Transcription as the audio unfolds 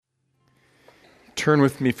Turn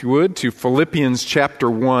with me, if you would, to Philippians chapter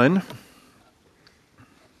 1.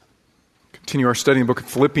 Continue our study in the book of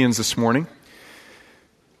Philippians this morning.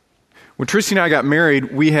 When Tracy and I got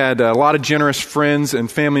married, we had a lot of generous friends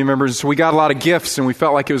and family members, so we got a lot of gifts, and we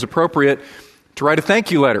felt like it was appropriate to write a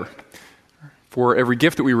thank you letter for every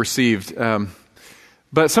gift that we received.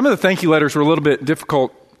 But some of the thank you letters were a little bit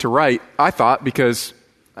difficult to write, I thought, because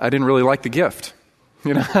I didn't really like the gift.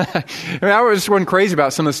 You know, I wasn't crazy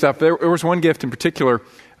about some of the stuff. There was one gift in particular.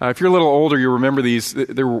 If you're a little older, you'll remember these.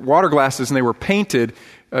 They were water glasses, and they were painted,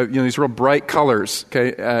 these real bright colors.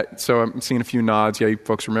 Okay, so I'm seeing a few nods. Yeah, you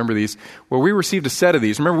folks remember these. Well, we received a set of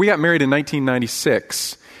these. Remember, we got married in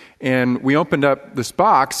 1996, and we opened up this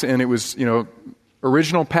box, and it was,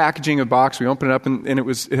 original packaging of the box. We opened it up, and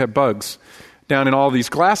it had bugs down in all these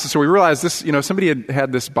glasses. So we realized this. Somebody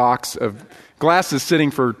had this box of glasses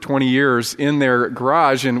sitting for 20 years in their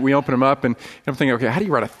garage, and we open them up, and I'm thinking, okay, how do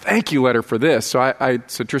you write a thank you letter for this? So I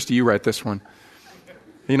said, Tristy, you write this one.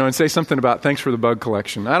 And say something about thanks for the bug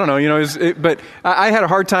collection. I don't know, but I had a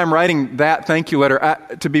hard time writing that thank you letter.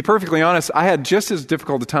 To be perfectly honest, I had just as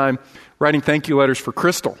difficult a time writing thank you letters for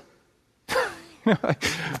Crystal.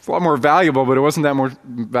 It's a lot more valuable, but it wasn't that more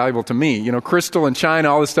valuable to me. Crystal and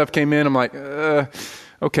China, all this stuff came in. I'm like,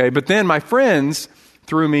 okay. But then my friends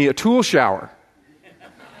threw me a tool shower.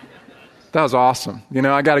 That was awesome.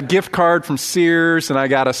 I got a gift card from Sears, and I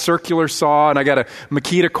got a circular saw, and I got a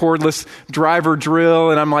Makita cordless driver drill,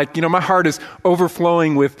 and I'm like, my heart is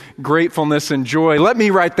overflowing with gratefulness and joy. Let me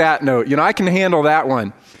write that note. I can handle that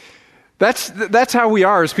one. That's how we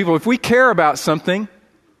are as people. If we care about something,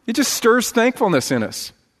 it just stirs thankfulness in us.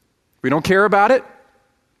 If we don't care about it,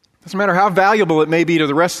 doesn't matter how valuable it may be to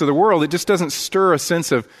the rest of the world, it just doesn't stir a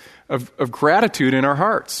sense of gratitude in our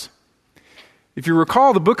hearts. If you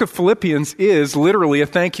recall, the book of Philippians is literally a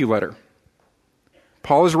thank you letter.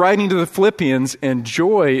 Paul is writing to the Philippians, and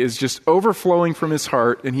joy is just overflowing from his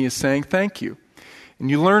heart, and he is saying thank you. And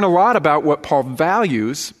you learn a lot about what Paul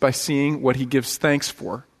values by seeing what he gives thanks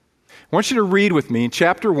for. I want you to read with me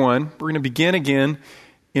chapter 1. We're going to begin again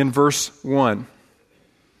in verse 1.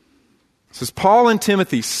 It says, Paul and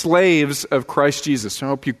Timothy, slaves of Christ Jesus. I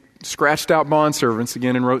hope you scratched out bondservants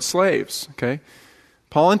again and wrote slaves, okay?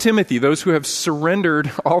 Paul and Timothy, those who have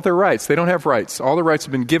surrendered all their rights. They don't have rights. All their rights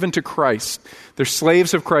have been given to Christ. They're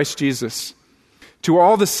slaves of Christ Jesus. To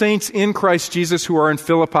all the saints in Christ Jesus who are in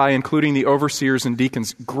Philippi, including the overseers and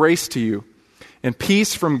deacons, grace to you and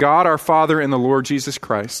peace from God our Father and the Lord Jesus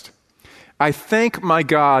Christ. I thank my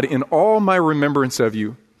God in all my remembrance of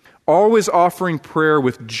you, always offering prayer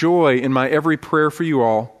with joy in my every prayer for you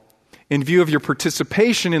all, in view of your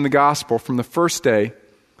participation in the gospel from the first day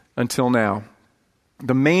until now.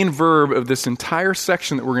 The main verb of this entire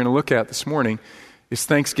section that we're going to look at this morning is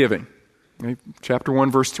thanksgiving. Okay? Chapter 1,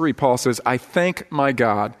 verse 3, Paul says, I thank my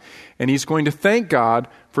God. And he's going to thank God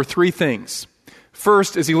for three things.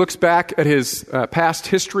 First, as he looks back at his past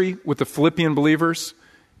history with the Philippian believers,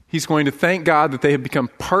 he's going to thank God that they have become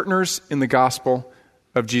partners in the gospel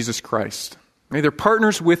of Jesus Christ. Okay? They're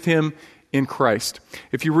partners with him in Christ.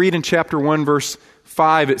 If you read in chapter 1, verse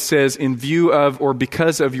 5, it says, in view of or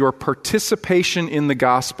because of your participation in the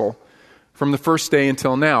gospel from the first day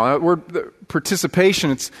until now. That word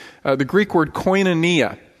participation, it's the Greek word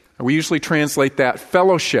koinonia. We usually translate that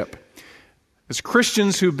fellowship. As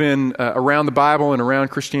Christians who've been around the Bible and around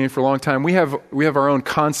Christianity for a long time, we have our own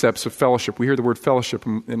concepts of fellowship. We hear the word fellowship,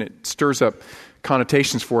 and it stirs up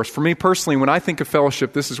connotations for us. For me personally, when I think of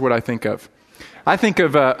fellowship, this is what I think of. I think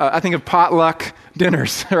of potluck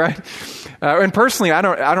dinners, right? And personally, I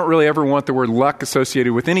don't really ever want the word luck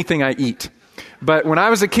associated with anything I eat. But when I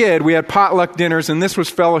was a kid, we had potluck dinners, and this was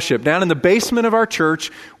fellowship. Down in the basement of our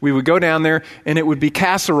church, we would go down there, and it would be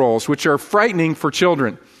casseroles, which are frightening for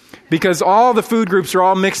children. Because all the food groups are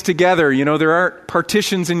all mixed together. There aren't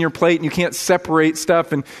partitions in your plate, and you can't separate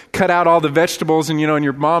stuff and cut out all the vegetables, and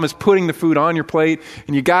your mom is putting the food on your plate,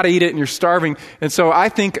 and you got to eat it, and you're starving. And so I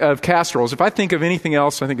think of casseroles. If I think of anything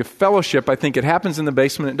else, I think of fellowship. I think it happens in the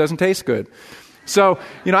basement. It doesn't taste good. So,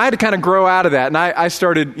 I had to kind of grow out of that, and I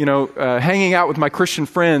started, hanging out with my Christian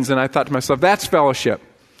friends, and I thought to myself, that's fellowship.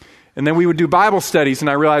 And then we would do Bible studies, and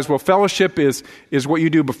I realized, well, fellowship is what you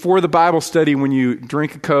do before the Bible study when you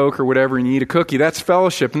drink a Coke or whatever and you eat a cookie. That's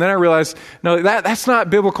fellowship. And then I realized, no, that's not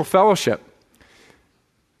biblical fellowship.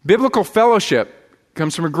 Biblical fellowship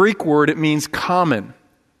comes from a Greek word. It means common.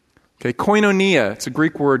 Okay, koinonia, it's a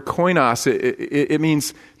Greek word, koinos. It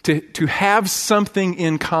means to have something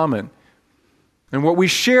in common. And what we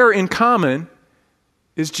share in common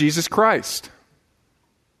is Jesus Christ.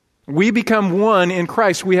 We become one in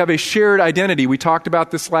Christ. We have a shared identity. We talked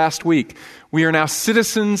about this last week. We are now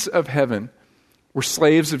citizens of heaven. We're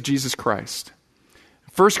slaves of Jesus Christ.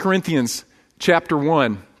 1 Corinthians chapter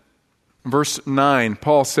 1, verse 9,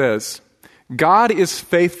 Paul says, God is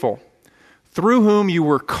faithful, through whom you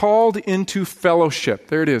were called into fellowship.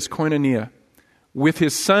 There it is, koinonia, with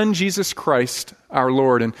his Son, Jesus Christ, our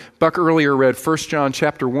Lord. And Buck earlier read 1 John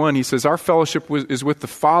chapter 1. He says, our fellowship is with the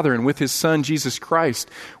Father and with his Son, Jesus Christ.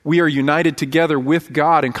 We are united together with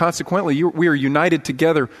God, and consequently, we are united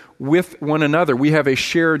together with one another. We have a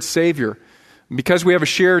shared Savior. Because we have a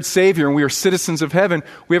shared Savior and we are citizens of heaven,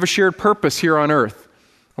 we have a shared purpose here on earth.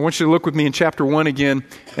 I want you to look with me in chapter 1 again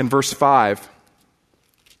and verse 5.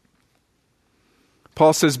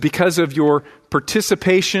 Paul says, because of your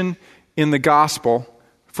participation in the gospel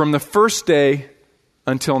from the first day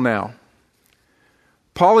until now.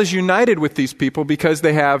 Paul is united with these people because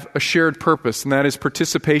they have a shared purpose, and that is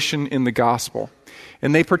participation in the gospel.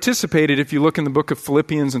 And they participated, if you look in the book of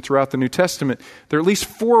Philippians and throughout the New Testament, there are at least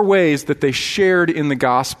 4 ways that they shared in the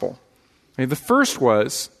gospel. Okay, the first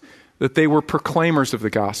was that they were proclaimers of the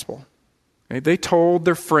gospel. Okay, they told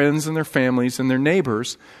their friends and their families and their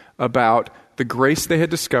neighbors about the grace they had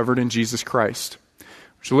discovered in Jesus Christ.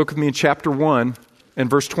 So look with me in chapter 1 and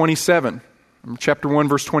verse 27. Chapter 1,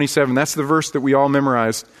 verse 27. That's the verse that we all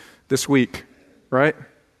memorized this week, right?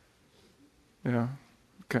 Yeah,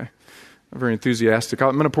 okay. I'm very enthusiastic.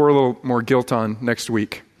 I'm going to pour a little more guilt on next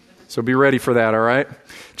week. So be ready for that, all right?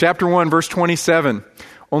 Chapter 1, verse 27.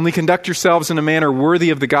 Only conduct yourselves in a manner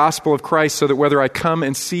worthy of the gospel of Christ, so that whether I come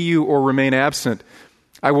and see you or remain absent,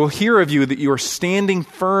 I will hear of you that you are standing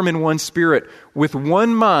firm in one spirit, with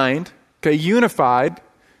one mind, okay, unified,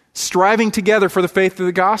 striving together for the faith of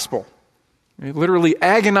the gospel. Okay, literally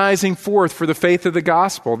agonizing forth for the faith of the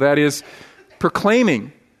gospel. That is,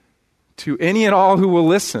 proclaiming to any and all who will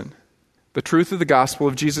listen the truth of the gospel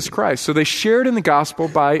of Jesus Christ. So they shared in the gospel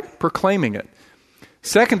by proclaiming it.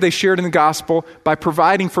 Second, they shared in the gospel by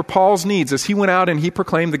providing for Paul's needs. As he went out and he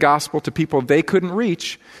proclaimed the gospel to people they couldn't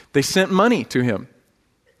reach, they sent money to him.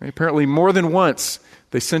 Apparently more than once,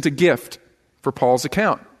 they sent a gift for Paul's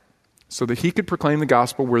account so that he could proclaim the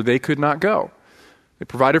gospel where they could not go. They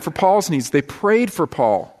provided for Paul's needs. They prayed for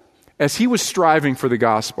Paul as he was striving for the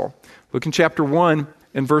gospel. Look in chapter 1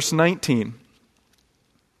 and verse 19.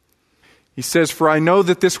 He says, for I know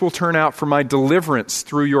that this will turn out for my deliverance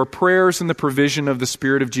through your prayers and the provision of the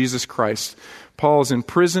Spirit of Jesus Christ. Paul is in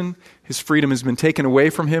prison. His freedom has been taken away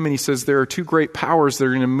from him. And he says, there are 2 great powers that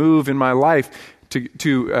are going to move in my life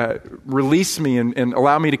to release me and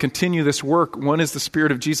allow me to continue this work. One is the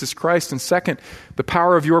Spirit of Jesus Christ. And second, the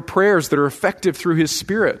power of your prayers that are effective through his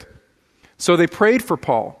Spirit. So they prayed for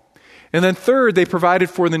Paul. And then third, they provided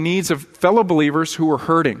for the needs of fellow believers who were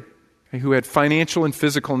hurting, who had financial and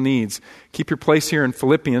physical needs. Keep your place here in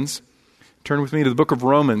Philippians. Turn with me to the book of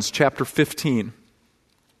Romans, chapter 15.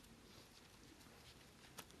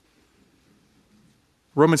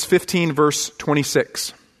 Romans 15, verse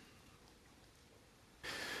 26.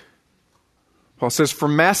 Paul says,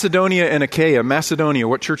 from Macedonia and Achaia. Macedonia,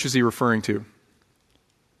 what church is he referring to?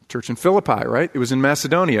 Church in Philippi, right? It was in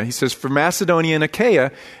Macedonia. He says, for Macedonia and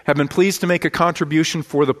Achaia have been pleased to make a contribution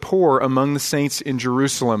for the poor among the saints in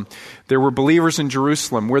Jerusalem. There were believers in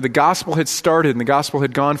Jerusalem where the gospel had started, and the gospel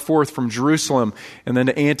had gone forth from Jerusalem and then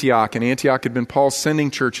to Antioch. And Antioch had been Paul's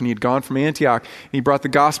sending church, and he had gone from Antioch, and he brought the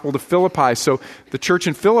gospel to Philippi. So the church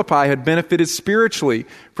in Philippi had benefited spiritually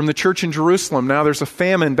from the church in Jerusalem. Now there's a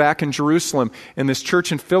famine back in Jerusalem, and this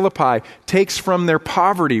church in Philippi takes from their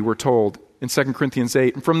poverty, we're told, in 2 Corinthians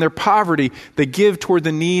 8. And from their poverty, they give toward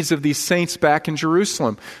the needs of these saints back in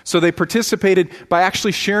Jerusalem. So they participated by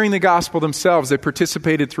actually sharing the gospel themselves. They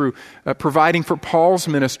participated through providing for Paul's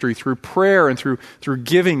ministry, through prayer, and through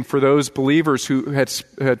giving for those believers who had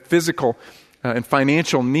physical and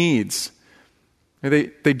financial needs. And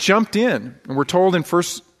they jumped in. And we're told in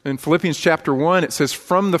Philippians chapter 1, it says,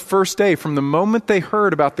 from the first day, from the moment they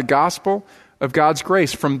heard about the gospel of God's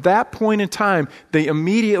grace, from that point in time, they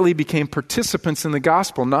immediately became participants in the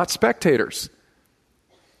gospel, not spectators.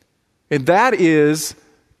 And that is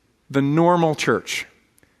the normal church.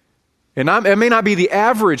 And it may not be the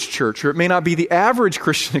average church, or it may not be the average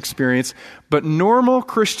Christian experience, but normal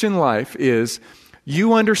Christian life is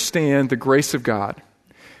you understand the grace of God,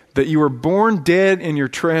 that you were born dead in your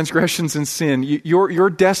transgressions and sin. Your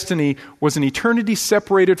destiny was an eternity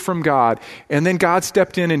separated from God. And then God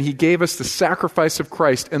stepped in and he gave us the sacrifice of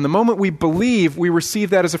Christ. And the moment we believe, we receive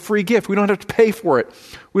that as a free gift. We don't have to pay for it.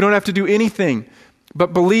 We don't have to do anything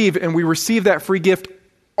but believe, and we receive that free gift.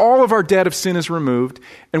 All of our debt of sin is removed,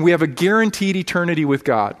 and we have a guaranteed eternity with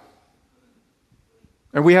God.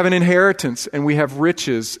 And we have an inheritance, and we have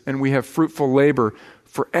riches, and we have fruitful labor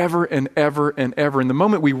forever and ever and ever. And the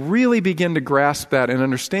moment we really begin to grasp that and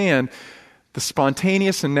understand, the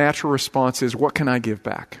spontaneous and natural response is, what can I give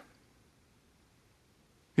back?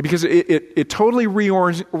 Because it totally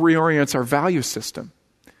reorients our value system.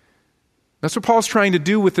 That's what Paul's trying to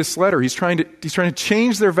do with this letter. He's trying to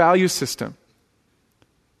change their value system,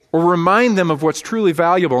 or remind them of what's truly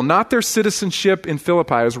valuable, not their citizenship in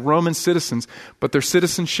Philippi as Roman citizens, but their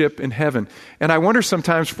citizenship in heaven. And I wonder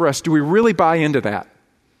sometimes for us, do we really buy into that?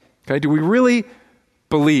 Okay, do we really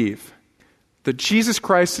believe that Jesus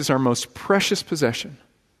Christ is our most precious possession?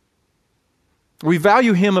 We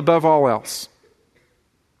value him above all else.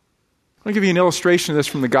 I'll give you an illustration of this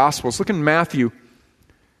from the Gospels. Look in Matthew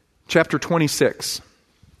chapter 26.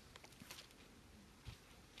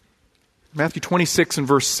 Matthew 26 and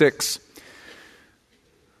verse 6.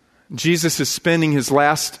 Jesus is spending his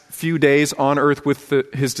last few days on earth with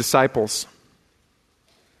his disciples.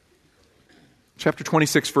 Chapter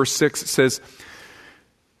 26, verse 6, it says,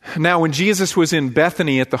 "Now when Jesus was in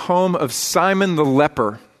Bethany at the home of Simon the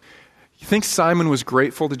leper," you think Simon was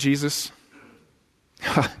grateful to Jesus?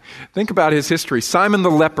 Think about his history. Simon the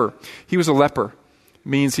leper, he was a leper. It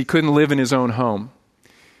means he couldn't live in his own home.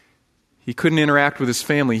 He couldn't interact with his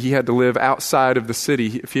family. He had to live outside of the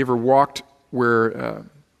city. If he ever walked where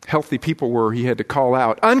healthy people were, he had to call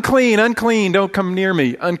out, "Unclean, unclean, don't come near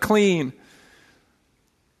me, unclean."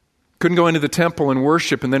 Couldn't go into the temple and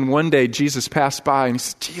worship. And then one day Jesus passed by and he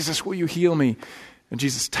said, "Jesus, will you heal me?" And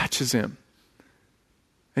Jesus touches him.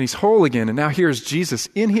 And he's whole again. And now here's Jesus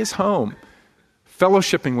in his home,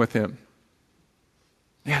 fellowshipping with him.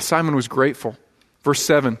 Yeah, Simon was grateful. Verse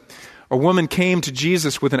 7, "A woman came to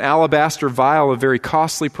Jesus with an alabaster vial of very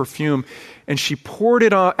costly perfume, and she poured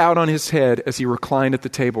it out on his head as he reclined at the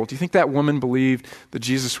table." Do you think that woman believed that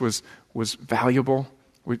Jesus was valuable?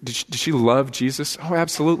 Did she love Jesus? Oh,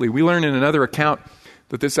 absolutely. We learn in another account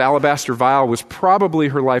that this alabaster vial was probably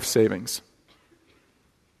her life savings.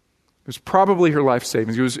 It was probably her life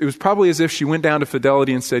savings. It was probably as if she went down to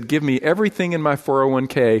Fidelity and said, "Give me everything in my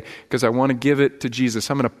 401k because I want to give it to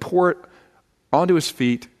Jesus. I'm going to pour it onto his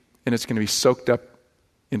feet, and it's going to be soaked up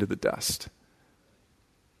into the dust."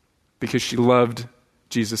 Because she loved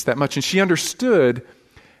Jesus that much. And she understood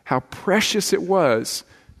how precious it was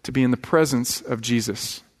to be in the presence of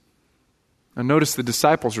Jesus. Now notice the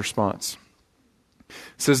disciples' response. It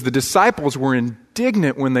says the disciples were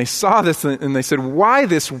indignant when they saw this, and they said, "Why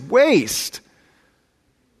this waste?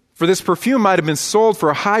 For this perfume might have been sold for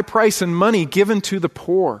a high price and money given to the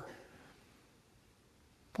poor."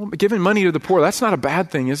 Well, giving money to the poor, that's not a bad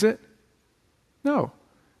thing, is it? No.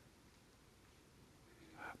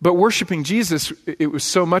 But worshiping Jesus, it was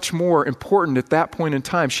so much more important at that point in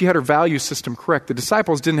time. She had her value system correct. The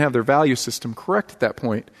disciples didn't have their value system correct at that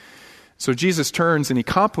point. So Jesus turns and he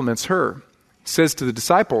compliments her. He says to the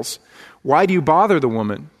disciples, "Why do you bother the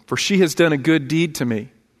woman? For she has done a good deed to me.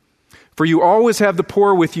 For you always have the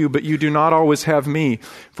poor with you, but you do not always have me.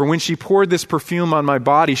 For when she poured this perfume on my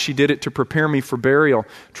body, she did it to prepare me for burial.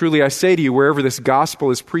 Truly I say to you, wherever this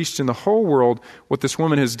gospel is preached in the whole world, what this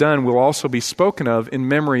woman has done will also be spoken of in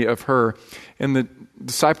memory of her." And the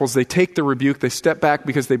disciples, they take the rebuke, they step back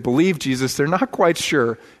because they believe Jesus. They're not quite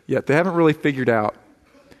sure yet. They haven't really figured out.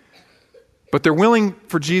 But they're willing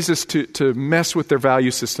for Jesus to mess with their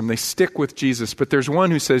value system. They stick with Jesus. But there's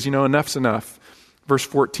one who says, enough's enough. Verse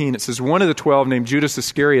 14, it says, "One of the 12 named Judas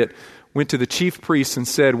Iscariot went to the chief priests and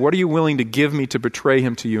said, 'What are you willing to give me to betray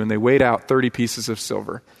him to you?' And they weighed out 30 pieces of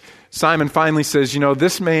silver." Simon finally says,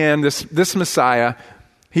 this man, this Messiah,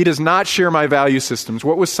 he does not share my value systems.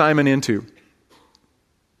 What was Simon into?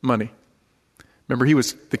 Money. Remember, he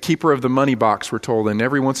was the keeper of the money box, we're told, and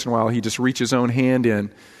every once in a while he just reaches his own hand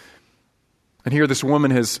in. And here this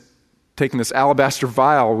woman has taken this alabaster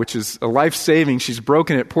vial, which is a life-saving. She's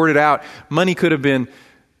broken it, poured it out. Money could have been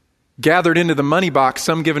gathered into the money box,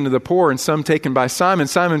 some given to the poor and some taken by Simon.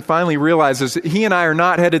 Simon finally realizes that he and I are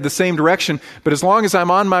not headed the same direction, but as long as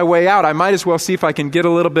I'm on my way out, I might as well see if I can get a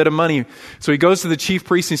little bit of money. So he goes to the chief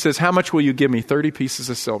priest and he says, "How much will you give me?" 30 pieces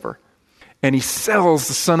of silver. And he sells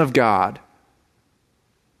the Son of God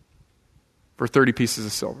for 30 pieces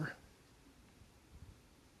of silver.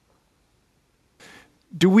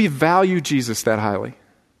 Do we value Jesus that highly?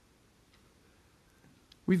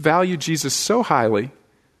 We value Jesus so highly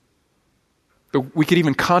that we could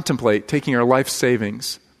even contemplate taking our life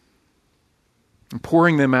savings and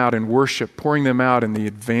pouring them out in worship, pouring them out in the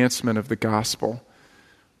advancement of the gospel.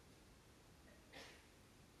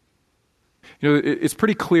 It's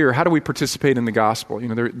pretty clear. How do we participate in the gospel?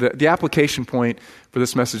 The application point for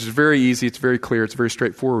this message is very easy. It's very clear. It's very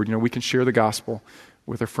straightforward. We can share the gospel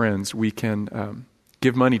with our friends. We can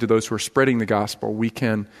give money to those who are spreading the gospel. We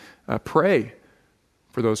can pray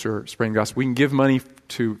for those who are spreading the gospel. We can give money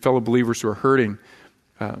to fellow believers who are hurting.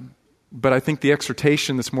 But I think the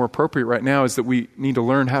exhortation that's more appropriate right now is that we need to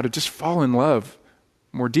learn how to just fall in love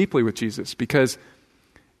more deeply with Jesus. Because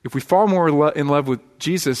if we fall more in love with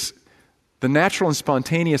Jesus, the natural and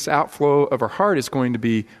spontaneous outflow of our heart is going to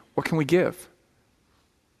be, what can we give?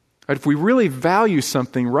 Right? If we really value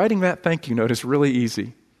something, writing that thank you note is really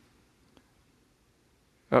easy.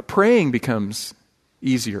 Praying becomes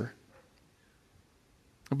easier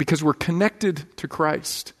because we're connected to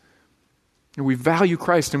Christ. And we value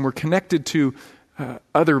Christ, and we're connected to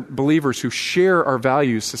other believers who share our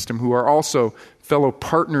value system, who are also fellow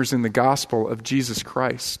partners in the gospel of Jesus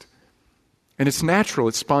Christ. And it's natural,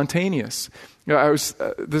 it's spontaneous. I was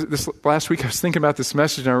this last week I was thinking about this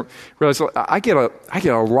message, and I realized I get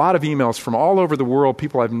a lot of emails from all over the world,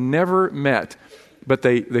 people I've never met, but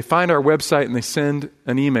they find our website and they send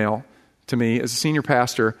an email to me as a senior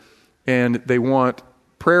pastor, and they want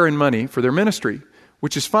prayer and money for their ministry,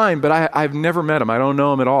 which is fine, but I've never met them. I don't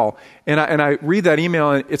know them at all. And I read that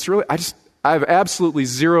email, and it's really, I have absolutely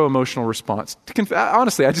zero emotional response.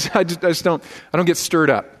 Honestly, I just don't get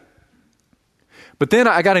stirred up. But then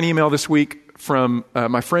I got an email this week from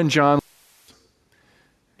my friend John.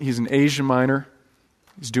 He's an Asia Minor.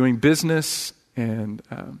 He's doing business, and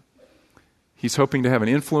he's hoping to have an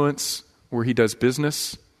influence where he does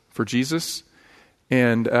business for Jesus.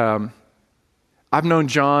 And I've known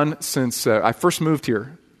John since I first moved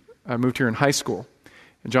here. I moved here in high school.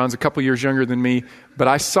 And John's a couple years younger than me. But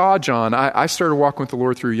I saw John. I started walking with the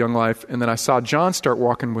Lord through Young Life, and then I saw John start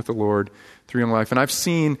walking with the Lord through Young Life. And I've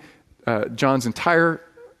seen John's entire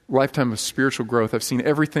lifetime of spiritual growth. I've seen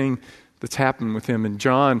everything that's happened with him. And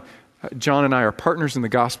John and I are partners in the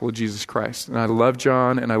gospel of Jesus Christ. And I love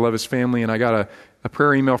John, and I love his family. And I got a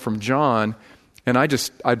prayer email from John, and I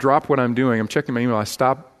drop what I'm doing. I'm checking my email. I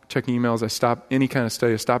stop checking emails. I stop any kind of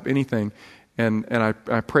study. I stop anything. And I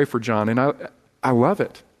pray for John. And I love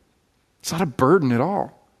it. It's not a burden at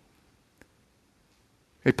all.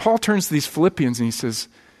 Hey, Paul turns to these Philippians and he says,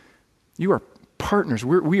 you are partners.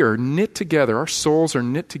 We are knit together. Our souls are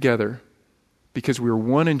knit together because we are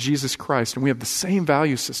one in Jesus Christ, and we have the same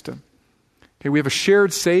value system. Okay, we have a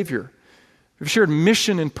shared Savior. We have a shared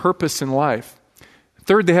mission and purpose in life.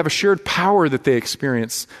 Third, they have a shared power that they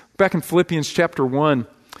experience. Back in Philippians chapter 1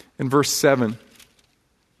 and verse 7.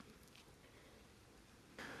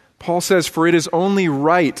 Paul says, for it is only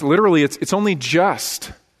right, literally it's only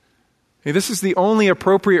just. Okay, this is the only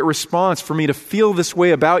appropriate response for me to feel this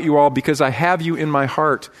way about you all because I have you in my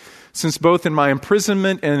heart. Since both in my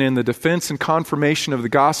imprisonment and in the defense and confirmation of the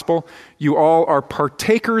gospel, you all are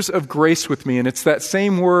partakers of grace with me. And it's that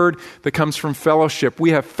same word that comes from fellowship.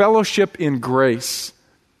 We have fellowship in grace.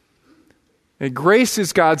 And grace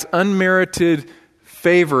is God's unmerited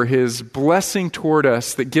favor, His blessing toward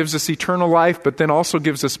us that gives us eternal life, but then also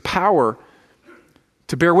gives us power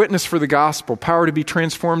to bear witness for the gospel, power to be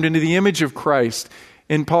transformed into the image of Christ.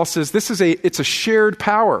 And Paul says it's a shared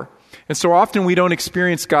power. And so often we don't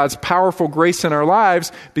experience God's powerful grace in our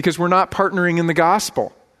lives because we're not partnering in the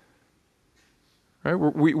gospel. Right?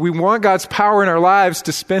 We want God's power in our lives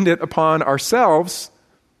to spend it upon ourselves,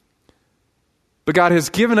 but God has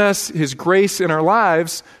given us His grace in our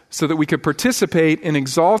lives so that we could participate in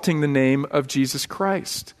exalting the name of Jesus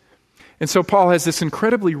Christ. And so Paul has this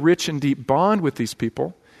incredibly rich and deep bond with these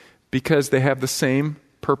people because they have the same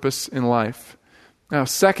purpose in life. Now,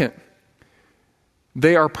 second,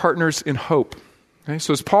 they are partners in hope. Okay?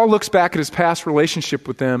 So as Paul looks back at his past relationship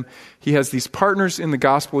with them, he has these partners in the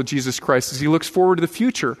gospel of Jesus Christ. As he looks forward to the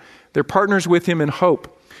future, they're partners with him in hope.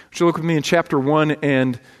 Would you look with me in chapter 1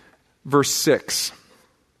 and verse 6.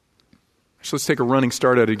 So let's take a running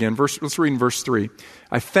start at it again. Let's read in verse 3.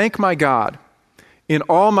 I thank my God in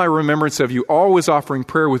all my remembrance of you, always offering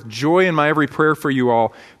prayer with joy in my every prayer for you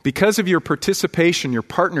all, because of your participation, your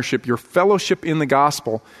partnership, your fellowship in the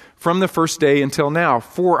gospel from the first day until now.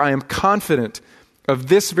 For I am confident of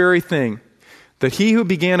this very thing, that he who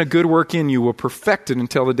began a good work in you will perfect it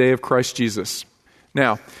until the day of Christ Jesus.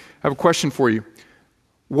 Now, I have a question for you.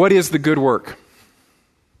 What is the good work?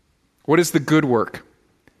 What is the good work?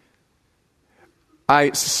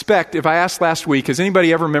 I suspect, if I asked last week, has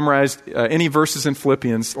anybody ever memorized any verses in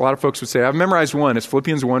Philippians? A lot of folks would say, I've memorized one. It's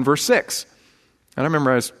Philippians 1, verse 6. And I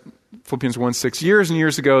memorized Philippians 1, 6 years and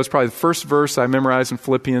years ago. It's probably the first verse I memorized in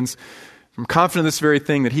Philippians. I'm confident of this very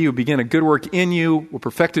thing, that he who began a good work in you will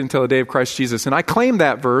perfect it until the day of Christ Jesus. And I claim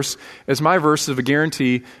that verse as my verse of a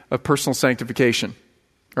guarantee of personal sanctification.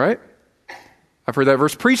 All right? I've heard that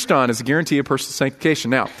verse preached on as a guarantee of personal sanctification.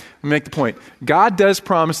 Now, let me make the point. God does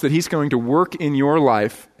promise that he's going to work in your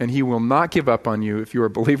life, and he will not give up on you if you are a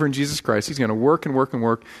believer in Jesus Christ. He's going to work and work and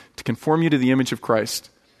work to conform you to the image of Christ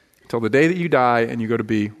until the day that you die and you go to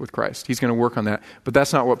be with Christ. He's going to work on that. But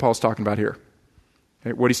that's not what Paul's talking about here.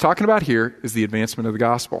 Okay? What he's talking about here is the advancement of the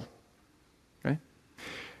gospel. Okay?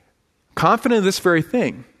 Confident of this very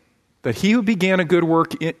thing, that he who began a good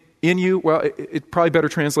work in you, well, it's probably better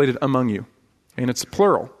translated among you. And it's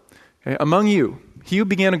plural. Okay? Among you. He who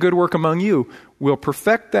began a good work among you will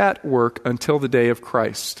perfect that work until the day of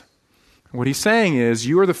Christ. What he's saying is,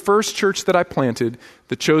 you are the first church that I planted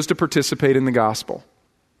that chose to participate in the gospel.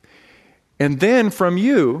 And then from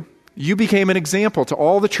you, you became an example to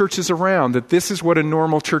all the churches around that this is what a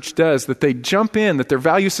normal church does, that they jump in, that their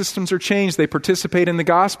value systems are changed, they participate in the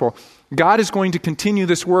gospel. God is going to continue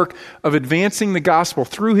this work of advancing the gospel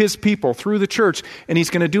through his people, through the church, and he's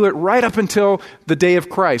going to do it right up until the day of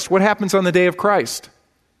Christ. What happens on the day of Christ?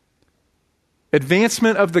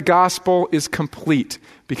 Advancement of the gospel is complete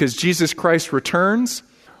because Jesus Christ returns.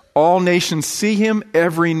 All nations see him,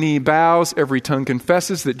 every knee bows, every tongue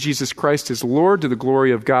confesses that Jesus Christ is Lord to the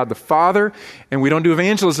glory of God the Father, and we don't do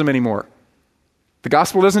evangelism anymore. The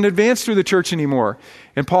gospel doesn't advance through the church anymore.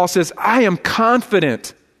 And Paul says, I am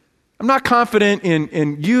confident. I'm not confident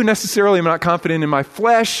in you necessarily. I'm not confident in my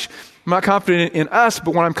flesh. I'm not confident in us.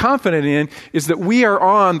 But what I'm confident in is that we are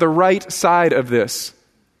on the right side of this.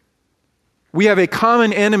 We have a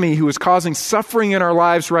common enemy who is causing suffering in our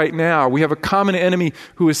lives right now. We have a common enemy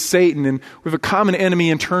who is Satan, and we have a common enemy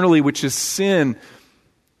internally, which is sin.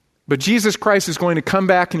 But Jesus Christ is going to come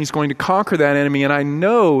back and he's going to conquer that enemy, and I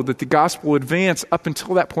know that the gospel will advance up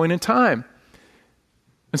until that point in time.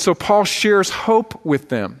 And so Paul shares hope with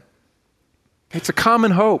them. It's a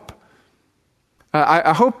common hope.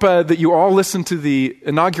 I hope that you all listened to the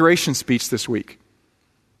inauguration speech this week.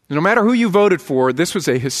 No matter who you voted for, this was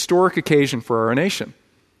a historic occasion for our nation.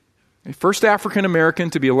 A first African American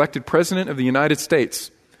to be elected president of the United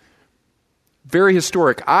States. Very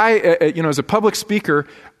historic. As a public speaker,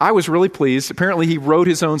 I was really pleased. Apparently, he wrote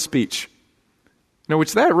his own speech.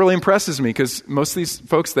 Which that really impresses me because most of these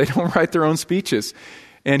folks, they don't write their own speeches.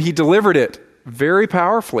 And he delivered it very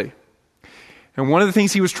powerfully. And one of the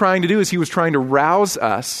things he was trying to do is he was trying to rouse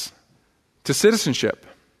us to citizenship.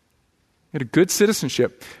 He had a good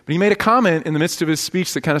citizenship. But he made a comment in the midst of his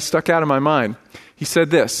speech that kind of stuck out in my mind. He said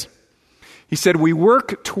this. He said, we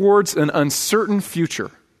work towards an uncertain future.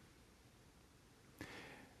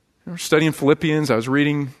 I was studying Philippians. I was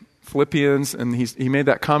reading Philippians, and he made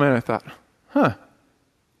that comment. I thought,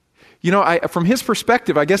 from his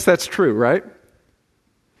perspective, I guess that's true, right?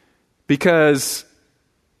 Because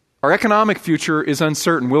our economic future is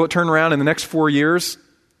uncertain. Will it turn around in the next 4 years?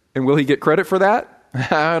 And will he get credit for that?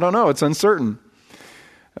 I don't know. It's uncertain.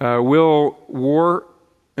 Will war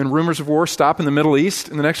and rumors of war stop in the Middle East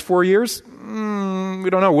in the next 4 years? We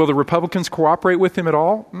don't know. Will the Republicans cooperate with him at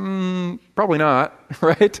all? Probably not,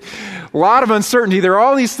 right? A lot of uncertainty. There are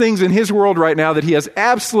all these things in his world right now that he has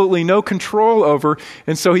absolutely no control over.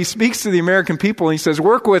 And so he speaks to the American people and he says,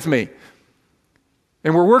 work with me.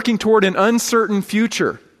 And we're working toward an uncertain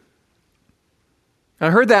future. And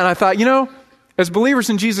I heard that and I thought, as believers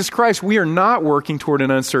in Jesus Christ, we are not working toward an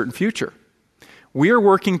uncertain future. We are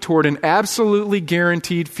working toward an absolutely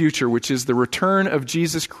guaranteed future, which is the return of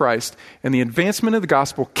Jesus Christ, and the advancement of the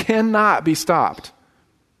gospel cannot be stopped.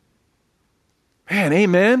 Man,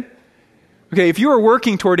 amen? Okay, if you are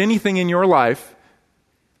working toward anything in your life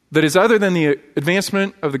that is other than the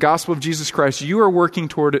advancement of the gospel of Jesus Christ, you are working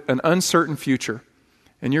toward an uncertain future,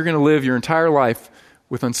 and you're going to live your entire life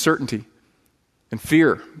with uncertainty and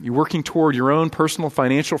fear. You're working toward your own personal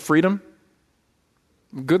financial freedom?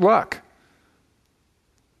 Good luck.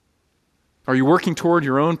 Are you working toward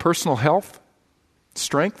your own personal health,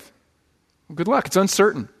 strength? Well, good luck. It's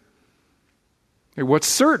uncertain. Okay, what's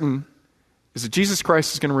certain is that Jesus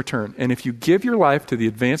Christ is going to return. And if you give your life to the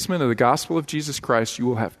advancement of the gospel of Jesus Christ, you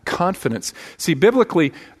will have confidence. See,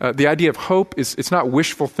 biblically, the idea of hope it's not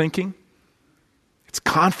wishful thinking. It's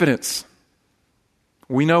confidence.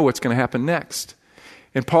 We know what's going to happen next.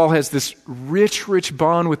 And Paul has this rich, rich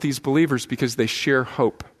bond with these believers because they share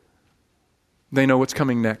hope. They know what's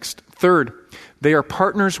coming next. Third, they are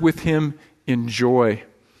partners with him in joy.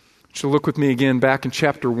 So look with me again back in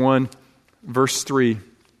chapter 1, verse 3.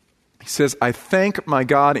 He says, I thank my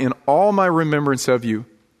God in all my remembrance of you,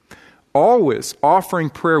 always offering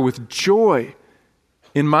prayer with joy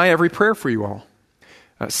in my every prayer for you all.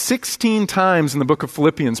 16 times in the book of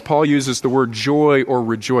Philippians, Paul uses the word joy or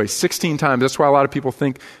rejoice. 16 times. That's why a lot of people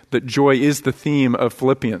think that joy is the theme of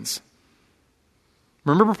Philippians.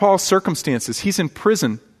 Remember Paul's circumstances. He's in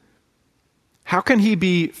prison. How can he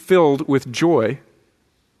be filled with joy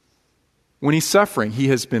when he's suffering? He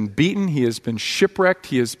has been beaten. He has been shipwrecked.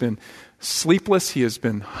 He has been sleepless. He has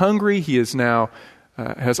been hungry. He is now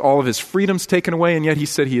has all of his freedoms taken away, and yet he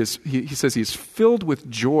says he is filled with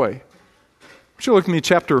joy. I want you to look at me,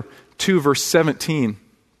 chapter 2, verse 17.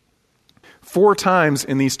 4 times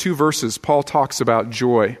in these 2 verses, Paul talks about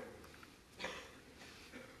joy.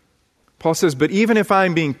 Paul says, "But even if I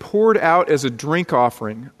am being poured out as a drink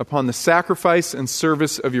offering upon the sacrifice and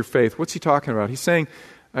service of your faith." What's he talking about? He's saying,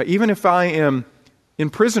 even if I am in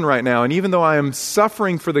prison right now, and even though I am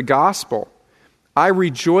suffering for the gospel, I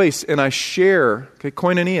rejoice and I share. Okay,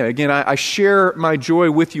 koinonia. Again, I share my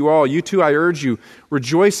joy with you all. You too, I urge you,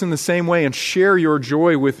 rejoice in the same way and share your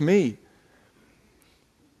joy with me.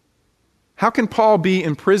 How can Paul be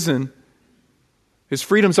in prison, his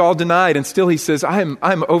freedom's all denied, and still he says, I'm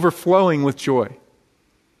overflowing with joy?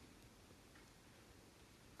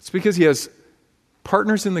 It's because he has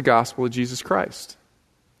partners in the gospel of Jesus Christ.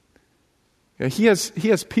 He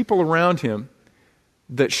has people around him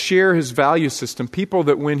that share his value system, people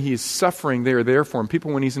that when he's suffering, they are there for him,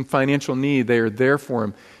 people when he's in financial need, they are there for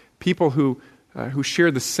him, people who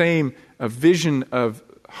share the same vision of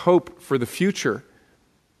hope for the future.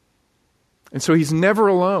 And so he's never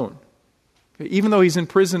alone. Even though he's in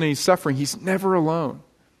prison and he's suffering, he's never alone.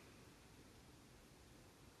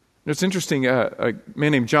 It's interesting, a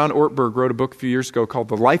man named John Ortberg wrote a book a few years ago called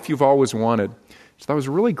The Life You've Always Wanted. So that was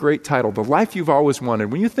a really great title, The Life You've Always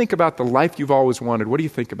Wanted. When you think about the life you've always wanted, what do you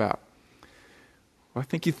think about? Well, I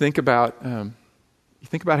think you think about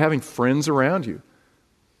having friends around you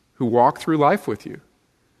who walk through life with you.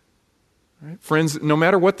 Right? Friends, no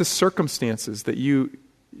matter what the circumstances, they're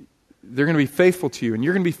going to be faithful to you, and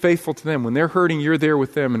you're going to be faithful to them. When they're hurting, you're there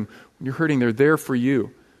with them, and when you're hurting, they're there for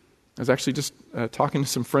you. I was actually just talking to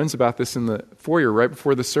some friends about this in the foyer right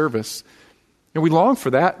before the service. And we long for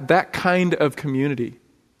that kind of community.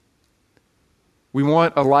 We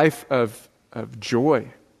want a life of joy.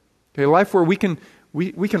 Okay, a life where we can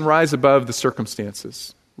rise above the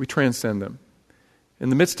circumstances. We transcend them. In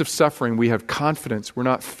the midst of suffering, we have confidence. We're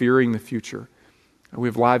not fearing the future. We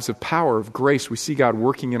have lives of power, of grace. We see God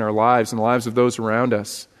working in our lives and the lives of those around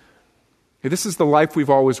us. Okay, this is the life we've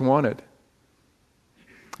always wanted.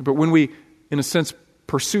 But when we, in a sense,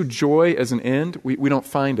 pursue joy as an end, we don't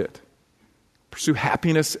find it. Pursue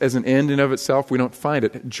happiness as an end in of itself, we don't find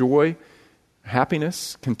it. Joy,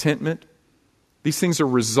 happiness, contentment, these things are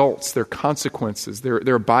results, they're consequences, they're a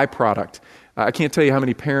byproduct. I can't tell you how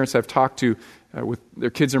many parents I've talked to with their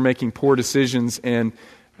kids are making poor decisions, and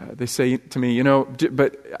they say to me,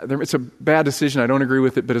 but it's a bad decision, I don't agree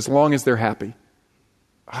with it, but as long as they're happy.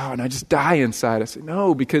 Oh, and I just die inside. I say,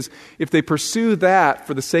 no, because if they pursue that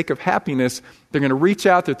for the sake of happiness, they're going to reach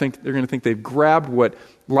out, they're going to think they've grabbed what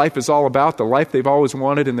life is all about, the life they've always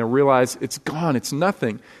wanted, and they'll realize it's gone, it's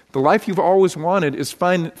nothing. The life you've always wanted is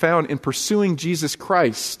found in pursuing Jesus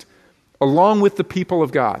Christ along with the people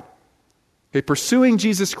of God. Okay, pursuing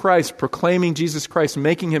Jesus Christ, proclaiming Jesus Christ,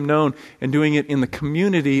 making Him known, and doing it in the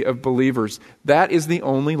community of believers. That is the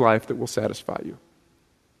only life that will satisfy you.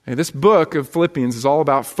 Okay, this book of Philippians is all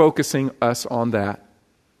about focusing us on that.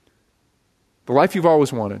 The life you've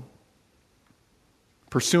always wanted.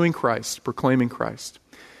 Pursuing Christ, proclaiming Christ.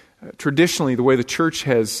 Traditionally, the way the church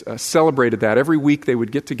has celebrated that, every week they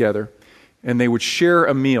would get together and they would share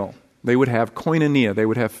a meal. They would have koinonia, they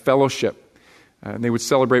would have fellowship. And they would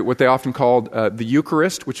celebrate what they often called the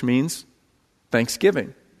Eucharist, which means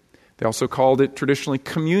thanksgiving. They also called it traditionally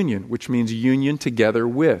communion, which means union together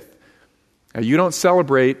with. Now, you don't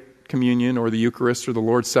celebrate communion or the Eucharist or the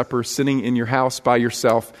Lord's Supper sitting in your house by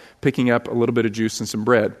yourself, picking up a little bit of juice and some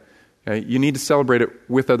bread. Okay? You need to celebrate it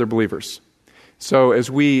with other believers. So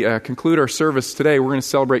as we conclude our service today, we're going to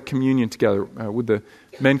celebrate communion together. Would the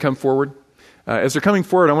men come forward? As they're coming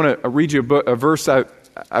forward, I want to read you a verse.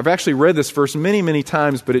 I've actually read this verse many, many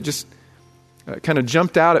times, but it just kind of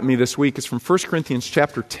jumped out at me this week. It's from 1 Corinthians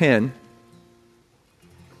chapter 10,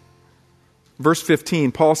 verse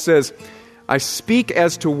 15. Paul says, I speak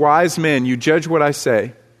as to wise men, you judge what I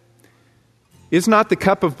say. Is not the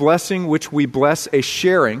cup of blessing which we bless a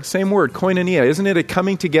sharing? Same word, koinonia. Isn't it a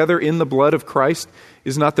coming together in the blood of Christ?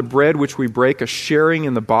 Is not the bread which we break a sharing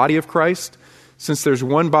in the body of Christ? Since there's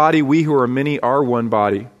one body, we who are many are one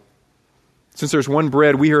body. Since there's one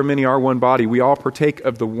bread, we who are many are one body. We all partake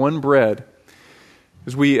of the one bread.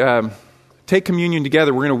 As we take communion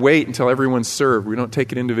together, we're going to wait until everyone's served. We don't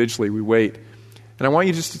take it individually, we wait. And I want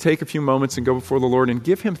you just to take a few moments and go before the Lord and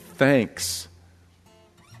give Him thanks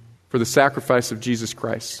for the sacrifice of Jesus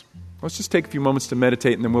Christ. Let's just take a few moments to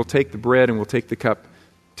meditate, and then we'll take the bread and we'll take the cup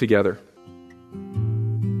together.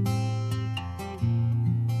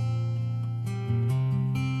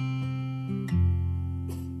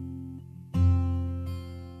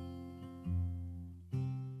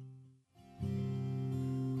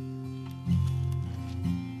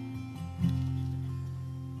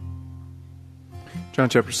 John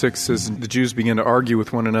chapter 6 says, the Jews began to argue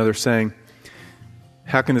with one another, saying,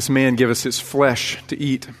 "How can this man give us his flesh to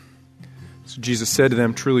eat?" So Jesus said to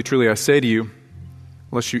them, "Truly, truly, I say to you,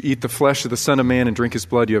 unless you eat the flesh of the Son of Man and drink his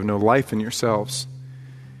blood, you have no life in yourselves.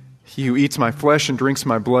 He who eats my flesh and drinks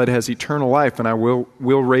my blood has eternal life, and I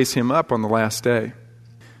will raise him up on the last day.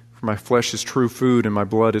 For my flesh is true food, and my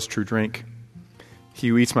blood is true drink. He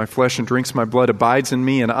who eats my flesh and drinks my blood abides in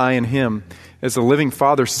me, and I in him. As the living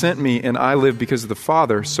Father sent me, and I live because of the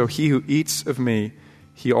Father, so he who eats of me,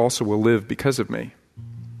 he also will live because of me.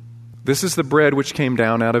 This is the bread which came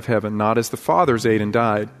down out of heaven, not as the fathers ate and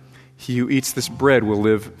died. He who eats this bread will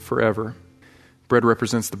live forever." Bread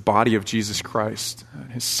represents the body of Jesus Christ,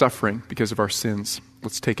 his suffering because of our sins.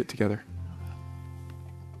 Let's take it together.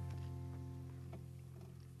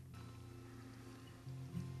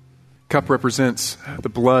 Cup represents the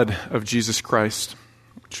blood of Jesus Christ,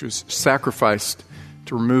 which was sacrificed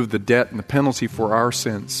to remove the debt and the penalty for our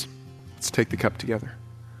sins. Let's take the cup together.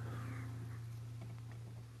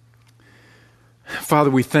 Father,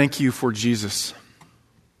 we thank you for Jesus.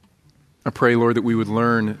 I pray, Lord, that we would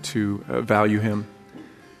learn to value him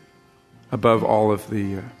above all of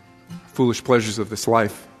the foolish pleasures of this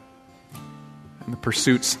life and the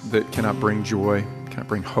pursuits that cannot bring joy, cannot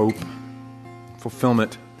bring hope,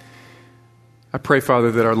 fulfillment. I pray,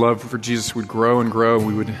 Father, that our love for Jesus would grow and grow, and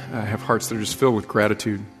we would have hearts that are just filled with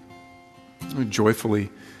gratitude. We would joyfully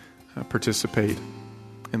participate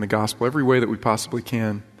in the gospel every way that we possibly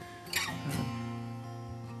can.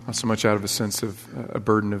 Not so much out of a sense of a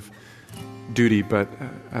burden of duty, but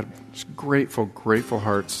out of just grateful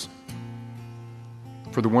hearts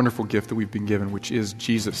for the wonderful gift that we've been given, which is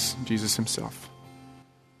Jesus himself.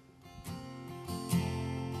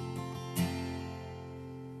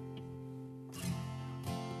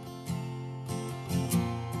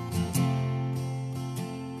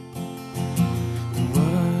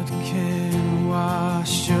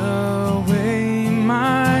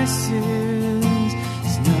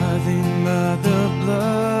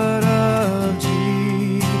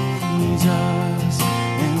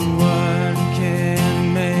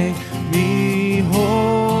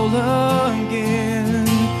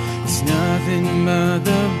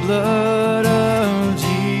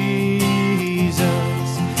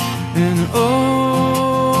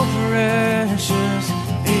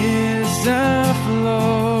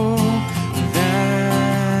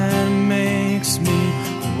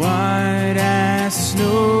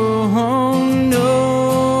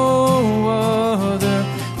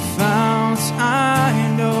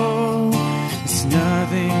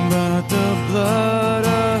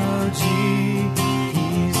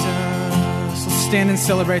 Stand and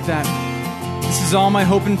celebrate that. This is all my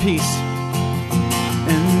hope and peace.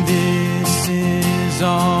 And this is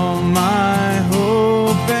all my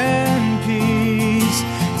hope and peace.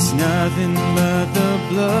 It's nothing but the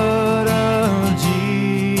blood of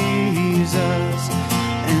Jesus.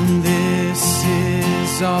 And this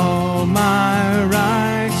is all my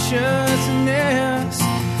righteousness.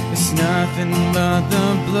 It's nothing but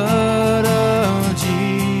the blood of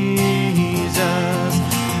Jesus.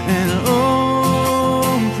 And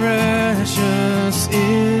precious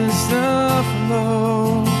is the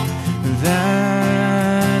flow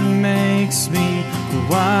that makes me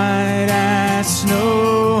white as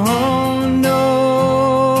snow.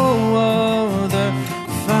 No other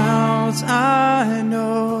fount I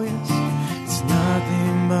know. Yes, it's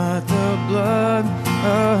nothing but the blood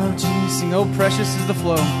of Jesus. Sing, oh, precious is the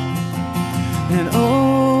flow. And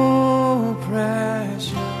oh, precious.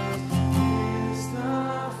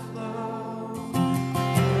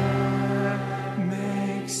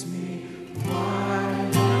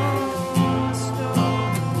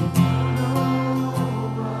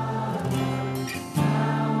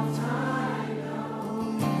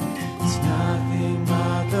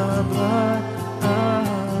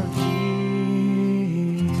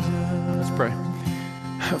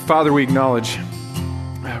 Father, we acknowledge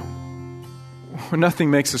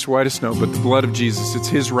nothing makes us white as snow but the blood of Jesus. It's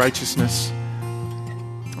his righteousness,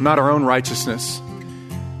 not our own righteousness.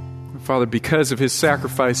 Father, because of his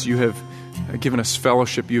sacrifice, you have given us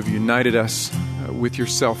fellowship. You have united us with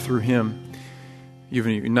yourself through him. You've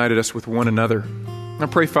united us with one another. I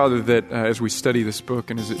pray, Father, that as we study this book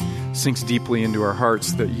and as it sinks deeply into our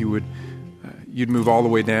hearts, that you would you'd move all the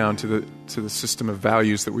way down to the system of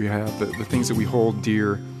values that we have, the things that we hold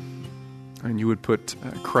dear, and you would put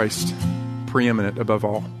Christ preeminent above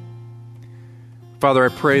all. Father, I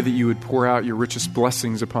pray that you would pour out your richest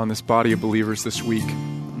blessings upon this body of believers this week,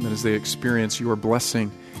 and that as they experience your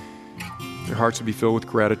blessing, their hearts would be filled with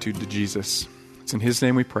gratitude to Jesus. It's in his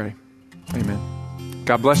name we pray. Amen.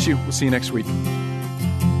 God bless you. We'll see you next week.